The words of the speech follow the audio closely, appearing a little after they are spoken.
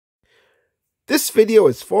This video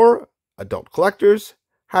is for adult collectors.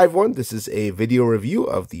 Hi everyone, this is a video review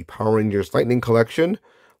of the Power Rangers Lightning Collection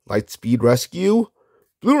Lightspeed Rescue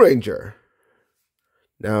Blue Ranger.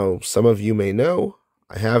 Now, some of you may know,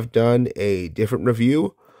 I have done a different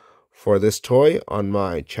review for this toy on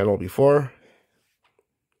my channel before,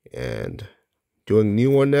 and doing a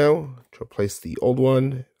new one now to replace the old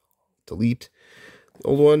one, delete the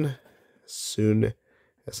old one as soon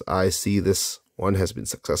as I see this one has been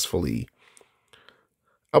successfully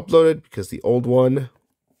uploaded, because the old one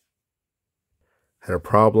had a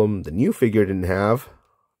problem the new figure didn't have.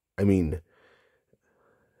 I mean,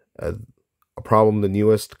 a problem the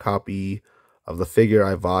newest copy of the figure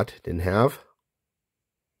I bought didn't have.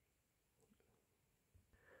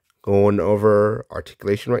 Going over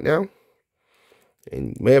articulation right now.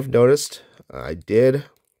 And you may have noticed I did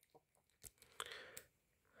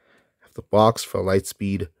have the box for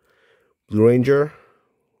Lightspeed Blue Ranger.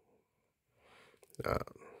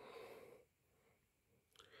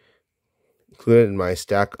 Included in my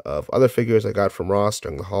stack of other figures I got from Ross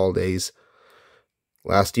during the holidays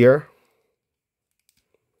last year.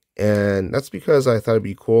 And that's because I thought it'd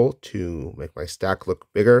be cool to make my stack look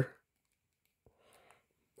bigger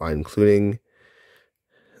by including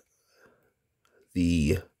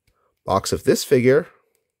the box of this figure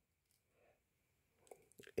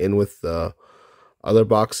in with the other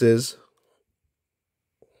boxes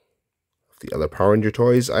of the other Power Ranger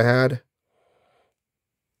toys I had.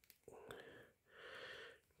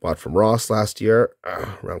 Bought from Ross last year,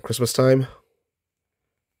 around Christmas time.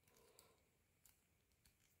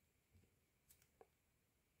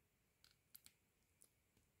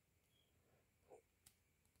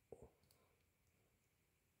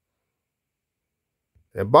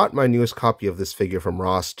 And I bought my newest copy of this figure from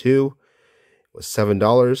Ross too. It was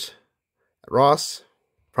 $7 at Ross.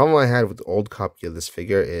 Problem I had with the old copy of this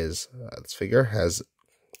figure is this figure has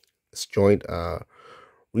this joint.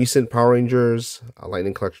 Recent Power Rangers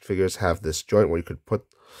Lightning Collection figures have this joint where you could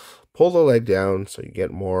pull the leg down so you get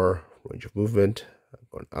more range of movement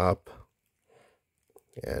going up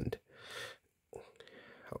and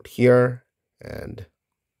out here. And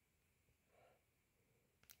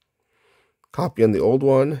copy on the old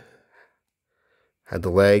one had the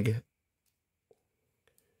leg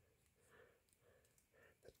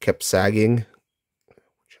kept sagging,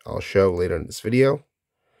 which I'll show later in this video.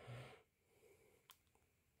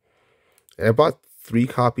 And I bought 3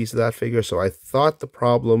 copies of that figure, so I thought the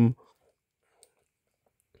problem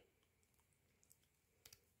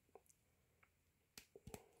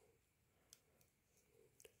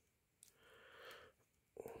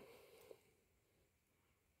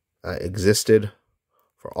existed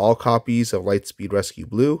for all copies of Lightspeed Rescue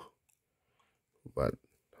Blue. But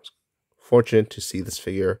I was fortunate to see this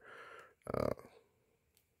figure for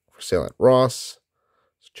sale at Ross.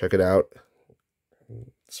 So check it out.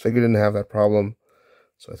 This figure didn't have that problem,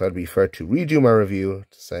 so I thought it'd be fair to redo my review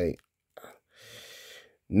to say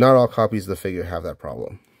not all copies of the figure have that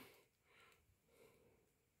problem.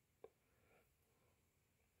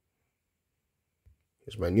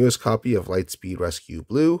 Here's my newest copy of Lightspeed Rescue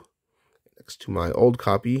Blue next to my old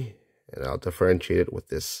copy, and I'll differentiate it with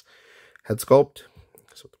this head sculpt.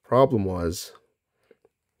 So the problem was,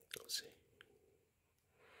 let's see,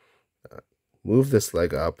 move this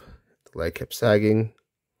leg up, the leg kept sagging.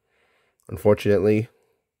 Unfortunately,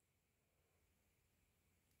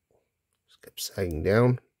 just kept sagging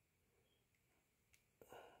down.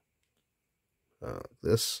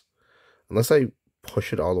 This, unless I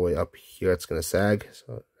push it all the way up here, it's going to sag.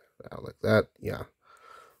 So out like that, yeah.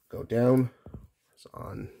 Go down. So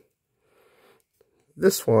on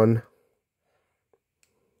this one,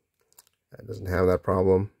 that doesn't have that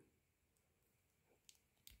problem.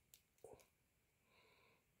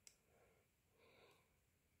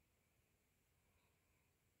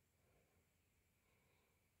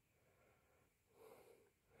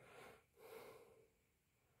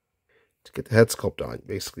 To get the head sculpt on, you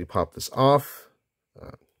basically pop this off.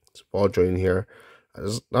 It's a ball joint in here.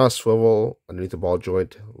 There's not a swivel underneath the ball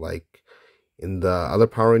joint like in the other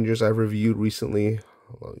Power Rangers I've reviewed recently.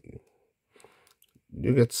 Well,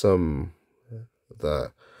 you get some,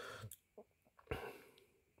 the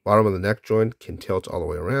bottom of the neck joint can tilt all the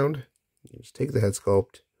way around. You just take the head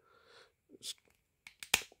sculpt, just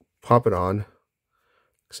pop it on.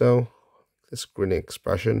 So, this grinning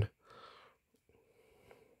expression.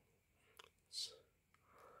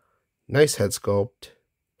 Nice head sculpt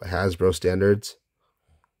by Hasbro standards.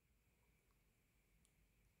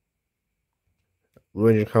 Blue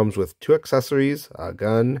Ranger comes with 2 accessories, a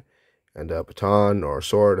gun and a baton or a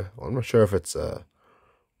sword. Well, I'm not sure if it's a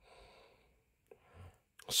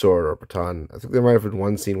sword or baton. I think there might have been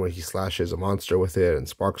one scene where he slashes a monster with it and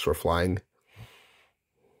sparks were flying.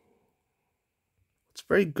 What's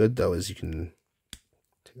very good though is you can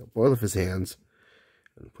take both of his hands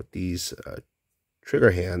and put these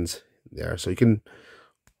trigger hands there, so you can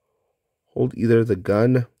hold either the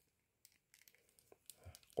gun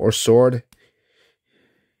or sword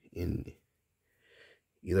in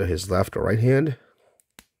either his left or right hand.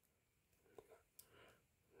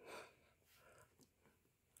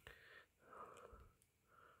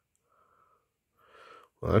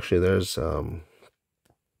 Well, actually, there's a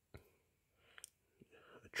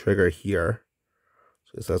trigger here,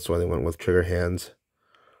 so that's why they went with trigger hands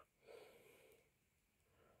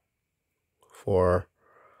for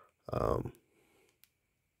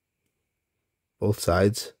both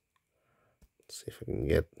sides. Let's see if I can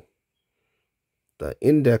get the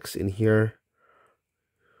index in here.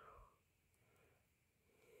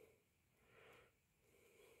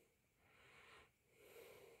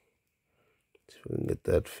 See if we can get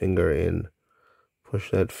that finger in.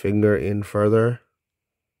 Push that finger in further.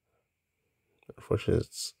 Unfortunately,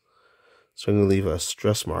 it's going to leave a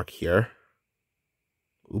stress mark here.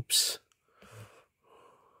 Oops.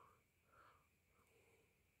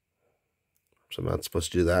 So I'm not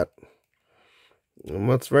supposed to do that. And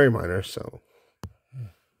that's very minor, so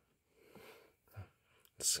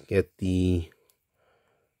let's get the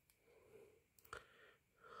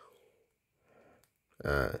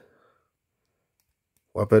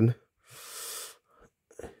weapon.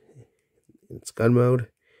 It's gun mode.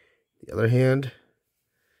 The other hand.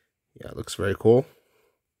 Yeah, it looks very cool.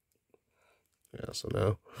 Yeah, so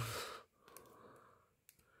now,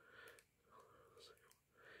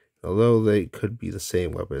 although they could be the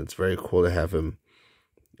same weapon, it's very cool to have him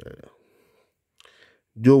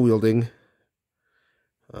dual wielding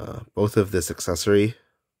both of this accessory.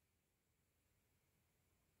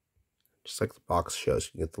 Just like the box shows,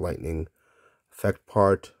 you can get the lightning effect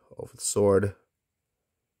part over the sword.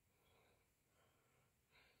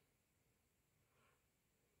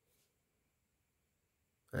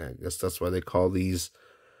 I guess that's why they call these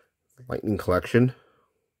Lightning Collection.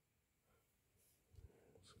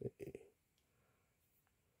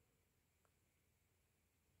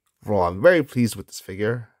 Overall, I'm very pleased with this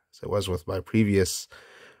figure, as I was with my previous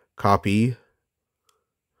copy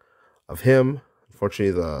of him.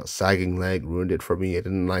 Unfortunately, the sagging leg ruined it for me. I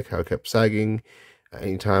didn't like how it kept sagging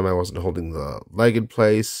anytime I wasn't holding the leg in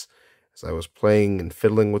place as I was playing and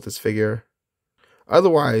fiddling with this figure.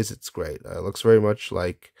 Otherwise, it's great. It looks very much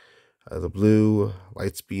like the blue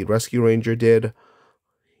Lightspeed Rescue Ranger did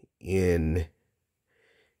in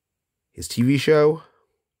his TV show.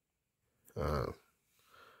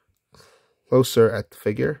 Closer at the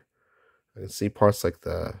figure, I can see parts like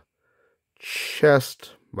the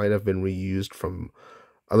chest might have been reused from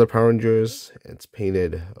other Power Rangers. It's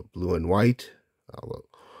painted blue and white.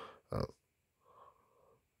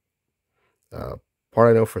 Part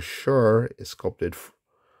I know for sure is sculpted,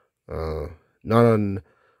 not on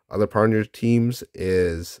other Power Rangers teams,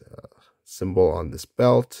 is a symbol on this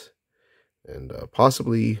belt, and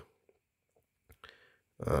possibly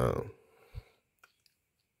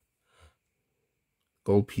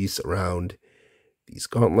gold piece around these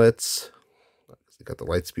gauntlets. They got the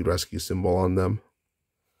Lightspeed Rescue symbol on them.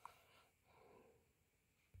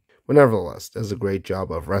 But nevertheless, does a great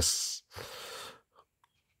job of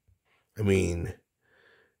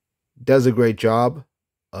does a great job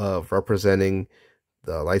of representing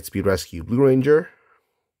the Lightspeed Rescue Blue Ranger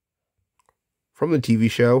from the TV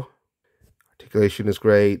show. Articulation is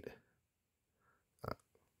great.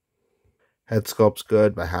 Head sculpt's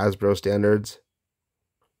good by Hasbro standards.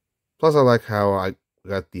 Plus, I like how I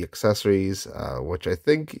got the accessories, which I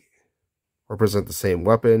think represent the same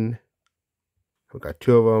weapon. We got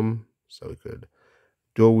two of them, so we could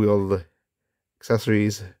dual wield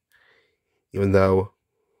accessories, even though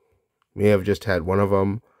we may have just had one of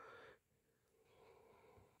them.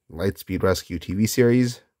 Lightspeed Rescue TV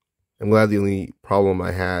series. I'm glad the only problem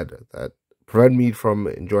I had that prevented me from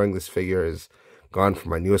enjoying this figure is gone for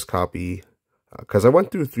my newest copy, because I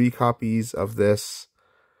went through 3 copies of this.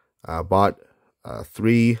 Bought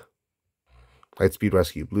 3 Lightspeed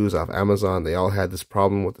Rescue Blues off Amazon. They all had this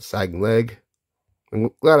problem with the sagging leg.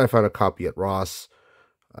 I'm glad I found a copy at Ross,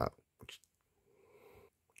 which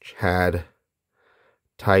had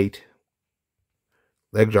tight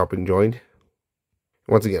leg dropping joint.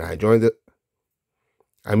 Once again, I enjoyed it.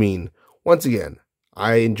 Once again,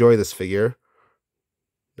 I enjoy this figure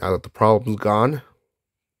now that the problem's gone.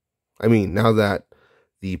 Now that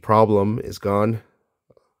the problem is gone.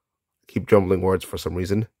 Keep jumbling words for some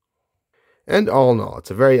reason. And all in all,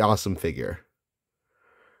 it's a very awesome figure.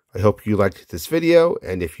 I hope you liked this video,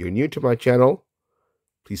 and if you're new to my channel,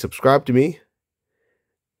 please subscribe to me.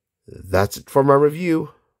 That's it for my review.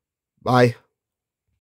 Bye.